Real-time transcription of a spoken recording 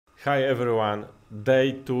Hi everyone,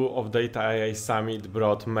 day 2 of Data AI Summit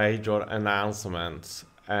brought major announcements,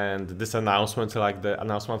 and these announcements, like the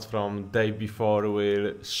announcements from day before,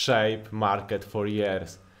 will shape market for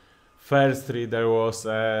years. Firstly, there was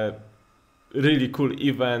a really cool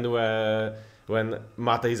event when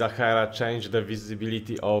Matej Zachara changed the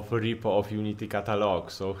visibility of repo of Unity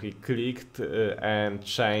catalog. So he clicked and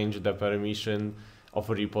changed the permission of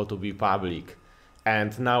repo to be public.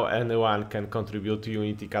 And now anyone can contribute to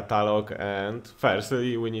Unity catalog, and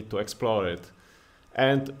firstly we need to explore it.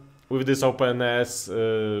 And with this openness,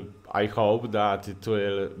 I hope that it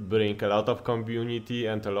will bring a lot of community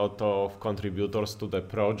and a lot of contributors to the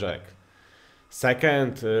project.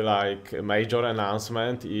 Second, like major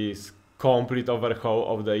announcement is complete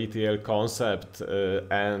overhaul of the ETL concept.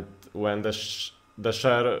 And when the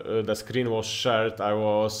screen was shared, I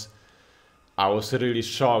was really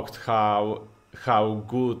shocked how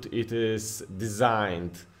good it is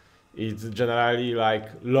designed. It's generally like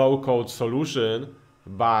low-code solution,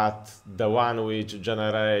 but the one which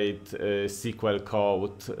generate SQL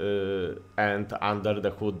code and under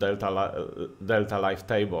the hood delta live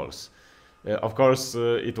tables. Of course,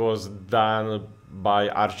 it was done by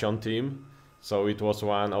Archon team, so it was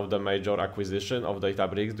one of the major acquisition of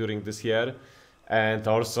Databricks during this year, and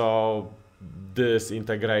also this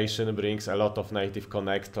integration brings a lot of native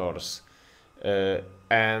connectors.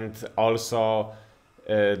 And also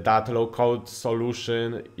that low-code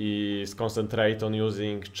solution is concentrate on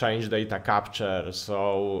using change data capture,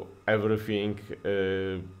 so everything,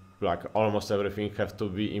 like almost everything, have to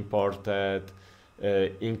be imported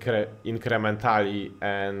incrementally,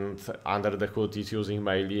 and under the hood is using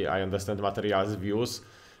mainly, I understand, materials views,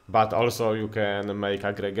 but also you can make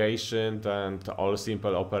aggregation and all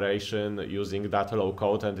simple operation using that low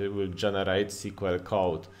code, and it will generate SQL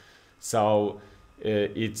code. So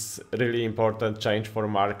it's really important change for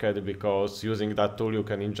market, because using that tool you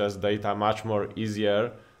can ingest data much more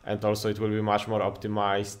easier, and also it will be much more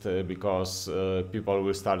optimized because people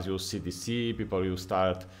will start use CDC, people will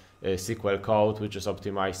start SQL code which is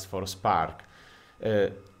optimized for Spark.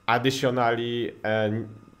 Additionally,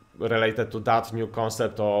 related to that, new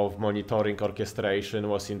concept of monitoring orchestration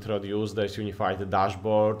was introduced. There's unified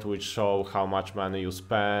dashboard which show how much money you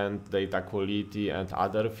spend, data quality and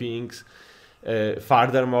other things.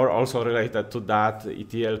 Furthermore, also related to that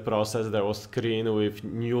ETL process, there was screen with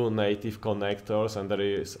new native connectors, and there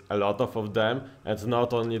is a lot of them, and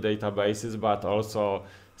not only databases but also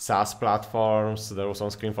SaaS platforms. There was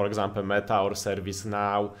on screen, for example, Meta or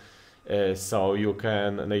ServiceNow. So you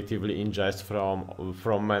can natively ingest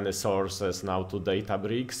from many sources now to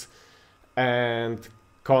Databricks. And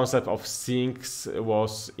concept of sinks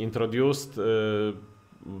was introduced.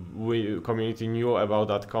 Community knew about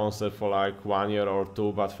that concept for like 1 year or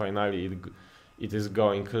two, but finally it is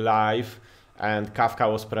going live, and Kafka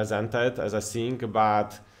was presented as a sink,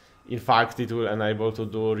 but in fact it will enable to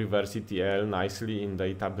do reverse ETL nicely in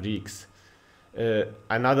Databricks.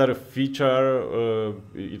 Another feature,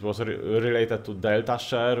 it was related to delta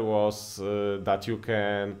share, was that you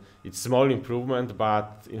can, it's small improvement,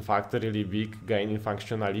 but in fact a really big gain in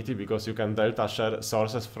functionality, because you can delta share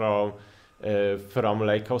sources from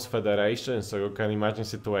Lakehouse Federation. So you can imagine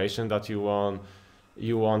situation that you want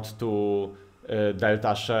to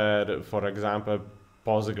delta share, for example,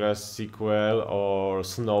 PostgreSQL or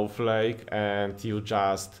Snowflake, and you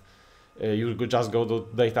could just go to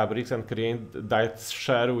Databricks and create that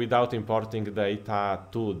share without importing data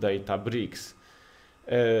to Databricks.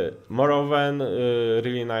 Moreover,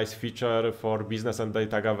 really nice feature for business and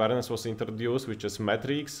data governance was introduced, which is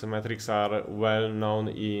metrics. Metrics are well known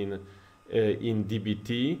in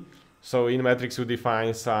DBT. So in metrics you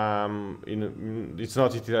define some, it's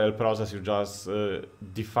not ETL process, you just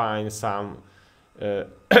define some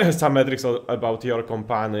some metrics about your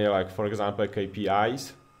company, like for example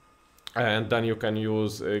KPIs, and then you can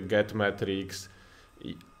use get metrics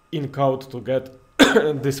in code to get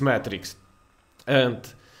these metrics. And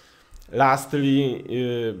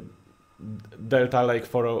lastly, Delta Lake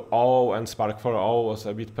 4.0 and Spark 4.0 was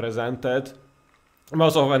a bit presented.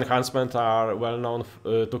 Most of enhancements are well known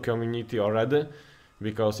to community already,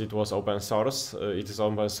 because it was open source. It is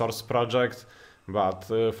open source project, but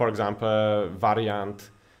for example, variant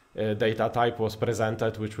data type was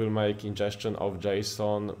presented, which will make ingestion of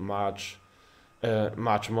JSON much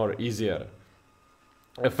more easier.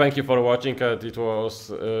 Thank you for watching it. It was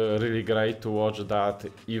really great to watch that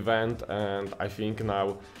event, and I think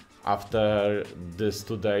now after these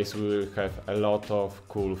 2 days we will have a lot of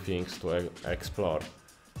cool things to explore.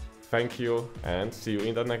 Thank you, and see you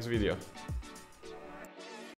in the next video.